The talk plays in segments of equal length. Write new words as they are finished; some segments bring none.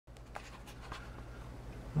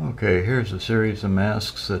Okay, here's a series of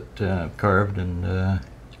masks that I've carved and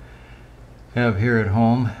have here at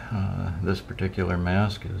home. This particular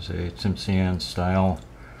mask is a Tsimshian style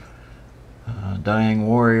dying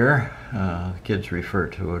warrior. The kids refer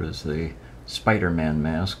to it as the Spider-Man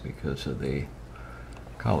mask because of the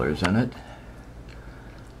colors in it.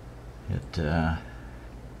 It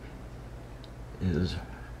is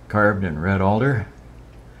carved in red alder,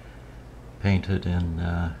 painted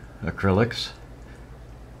in acrylics.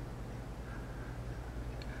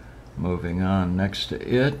 Moving on, next to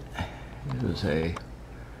it is a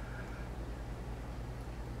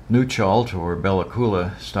Nuchalt or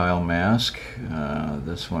Bellacula style mask.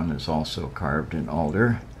 This one is also carved in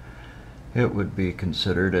alder. It would be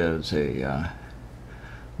considered as a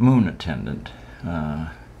moon attendant.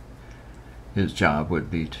 His job would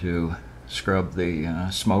be to scrub the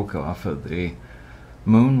smoke off of the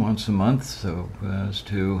moon once a month so as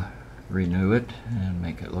to renew it and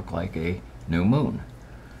make it look like a new moon.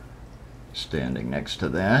 Standing next to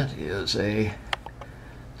that is a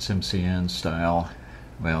Tsimshian style,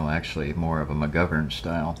 well actually more of a McGovern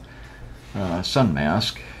style sun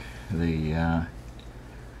mask. The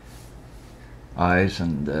eyes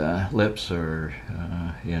and lips are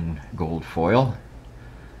in gold foil.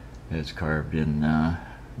 It's carved in a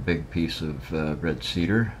big piece of red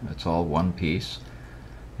cedar. It's all one piece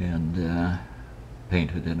and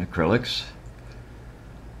painted in acrylics.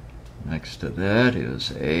 Next to that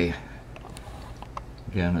is again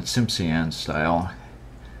a Tsimshian style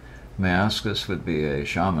mask. This would be a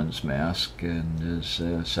shaman's mask and is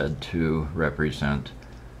said to represent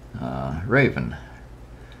Raven.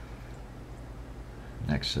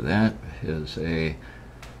 Next to that is a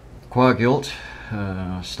Quagilt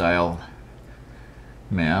style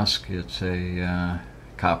mask. It's a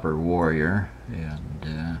copper warrior,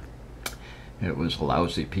 and it was a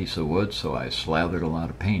lousy piece of wood, so I slathered a lot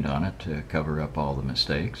of paint on it to cover up all the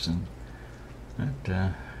mistakes, and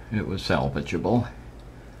it was salvageable.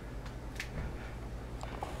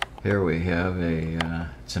 Here we have a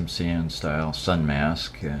Tsimshian style sun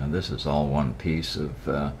mask. This is all one piece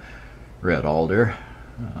of red alder.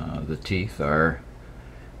 The teeth are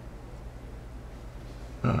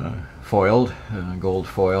foiled, gold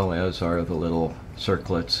foil, as are the little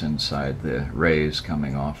circlets inside the rays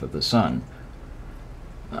coming off of the sun.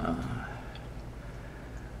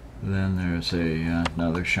 Then there's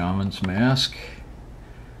another shaman's mask.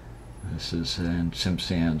 This is in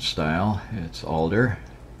Tsimshian style. It's alder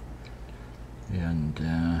and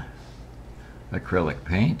acrylic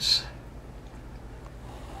paints.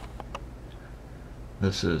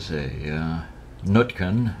 This is a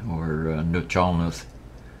Nutkan or Nuchalnuth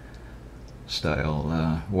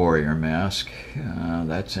style warrior mask.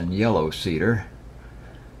 That's in yellow cedar,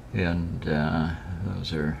 and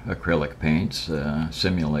those are acrylic paints,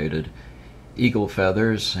 simulated eagle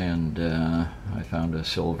feathers, and I found a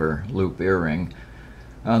silver loop earring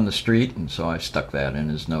on the street, and so I stuck that in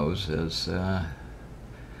his nose, as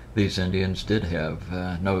these Indians did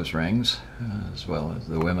have nose rings, as well as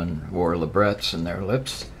the women wore labrettes in their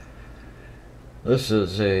lips. This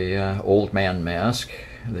is a old man mask.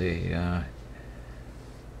 The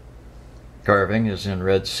carving is in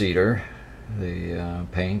red cedar. The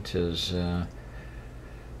paint is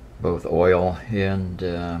both oil and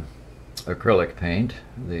acrylic paint.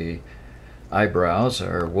 The eyebrows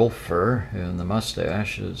are wolf fur, and the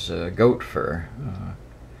mustache is goat fur.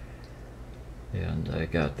 And I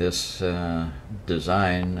got this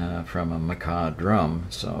design from a macaw drum,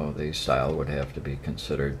 so the style would have to be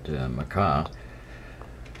considered macaw.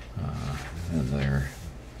 And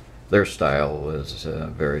their style is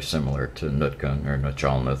very similar to Nutkan or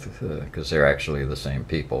Nuchalnuth, because they're actually the same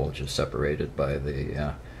people, just separated by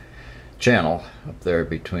the channel up there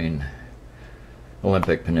between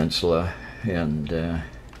Olympic Peninsula and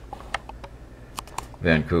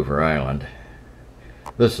Vancouver Island.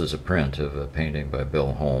 This is a print of a painting by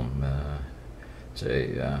Bill Holm. It's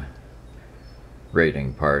a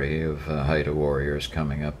raiding party of Haida warriors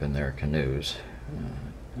coming up in their canoes.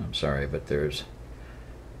 I'm sorry, but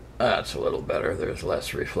that's a little better. There's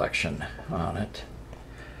less reflection on it.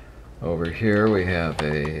 Over here we have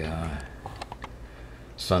a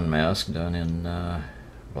sun mask done in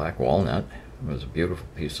black walnut. It was a beautiful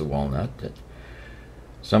piece of walnut that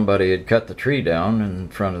somebody had cut the tree down in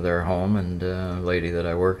front of their home, and a lady that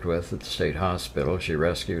I worked with at the state hospital, she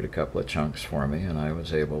rescued a couple of chunks for me, and I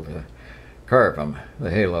was able to carve them.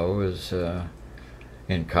 The halo is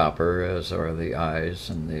in copper, as are the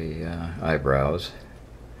eyes and the eyebrows.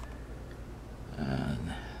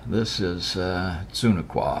 And this is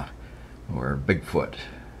Tsunaquah, or Bigfoot.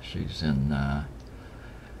 She's in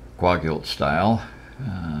Quagilt style.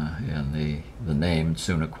 and the name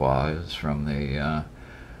Sunaqua is from the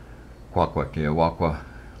Kwakwaka'wakwa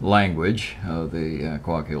language of the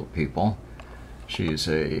Kwakiutl people. She's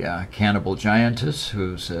a cannibal giantess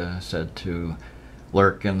who's said to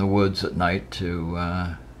lurk in the woods at night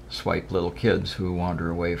to swipe little kids who wander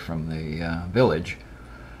away from the village.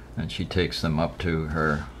 And she takes them up to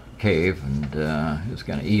her cave and is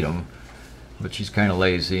going to eat them. But she's kind of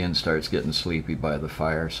lazy and starts getting sleepy by the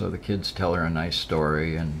fire, so the kids tell her a nice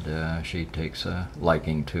story, and she takes a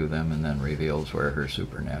liking to them and then reveals where her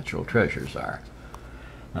supernatural treasures are.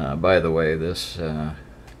 By the way, this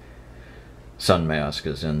sun mask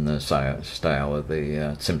is in the style of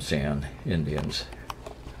the Tsimshian Indians.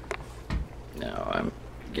 Now I'm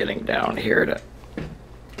getting down here to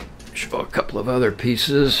show a couple of other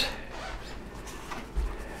pieces.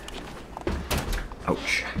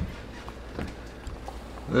 Ouch.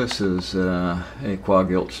 This is a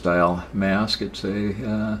Kwakiutl style mask. It's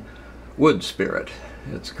a wood spirit.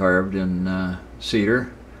 It's carved in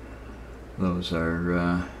cedar. Those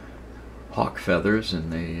are hawk feathers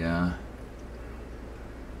in the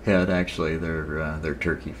head. Actually, they're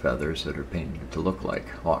turkey feathers that are painted to look like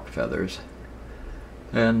hawk feathers.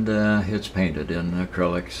 And it's painted in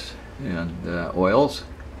acrylics and oils.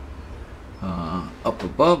 Up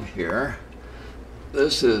above here,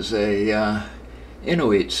 this is a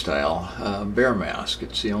Inuit style bear mask.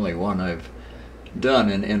 It's the only one I've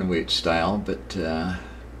done in Inuit style, but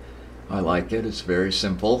I like it. It's very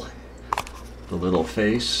simple. The little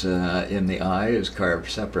face in the eye is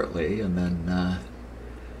carved separately and then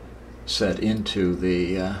set into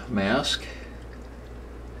the mask.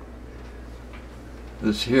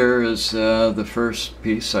 This here is the first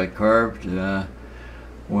piece I carved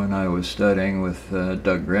when I was studying with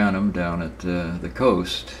Doug Granum down at the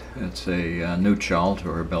coast. It's a Nutchalt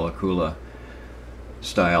or Bellacoola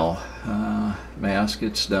style mask.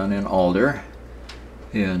 It's done in alder,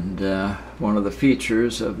 and one of the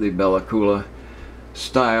features of the Bellacoola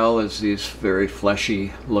style is these very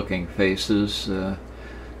fleshy looking faces,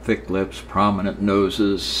 thick lips, prominent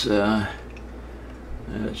noses.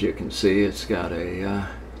 As you can see, it's got a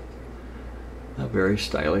very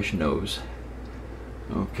stylish nose.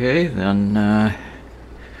 Okay, then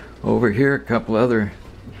over here, a couple other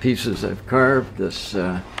pieces I've carved. This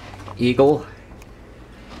eagle,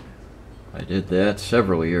 I did that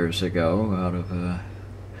several years ago out of a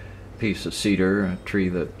piece of cedar, a tree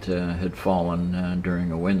that had fallen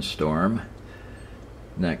during a windstorm.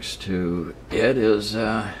 Next to it is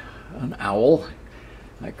an owl.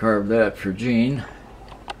 I carved that for Jean,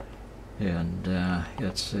 and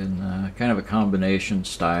it's in kind of a combination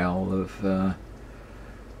style of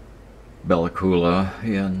Bellacoola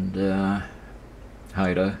and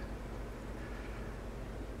Haida.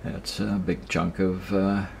 That's a big chunk of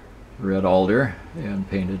red alder and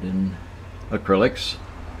painted in acrylics.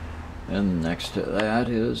 And next to that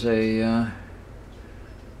is a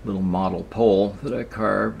little model pole that I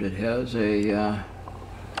carved. It has a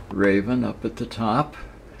raven up at the top.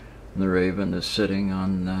 And the raven is sitting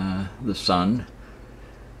on the sun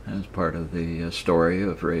as part of the story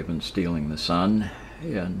of Raven stealing the sun.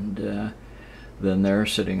 And then they're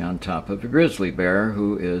sitting on top of a grizzly bear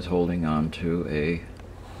who is holding on to a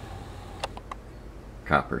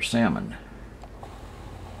copper salmon.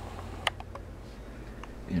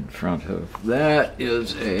 In front of that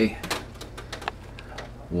is a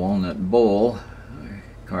walnut bowl I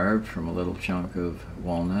carved from a little chunk of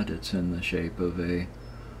walnut. It's in the shape of a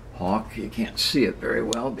hawk. You can't see it very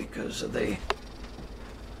well because of the...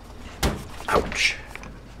 Ouch!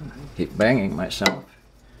 I keep banging myself.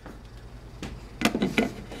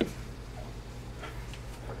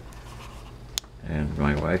 And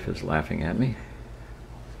my wife is laughing at me.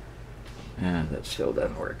 And that still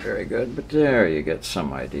doesn't work very good, but there you get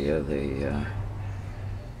some idea of the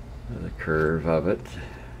curve of it.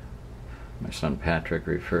 My son Patrick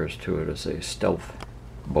refers to it as a stealth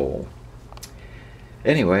bowl.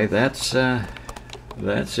 Anyway, that's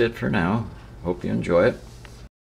it for now. Hope you enjoy it.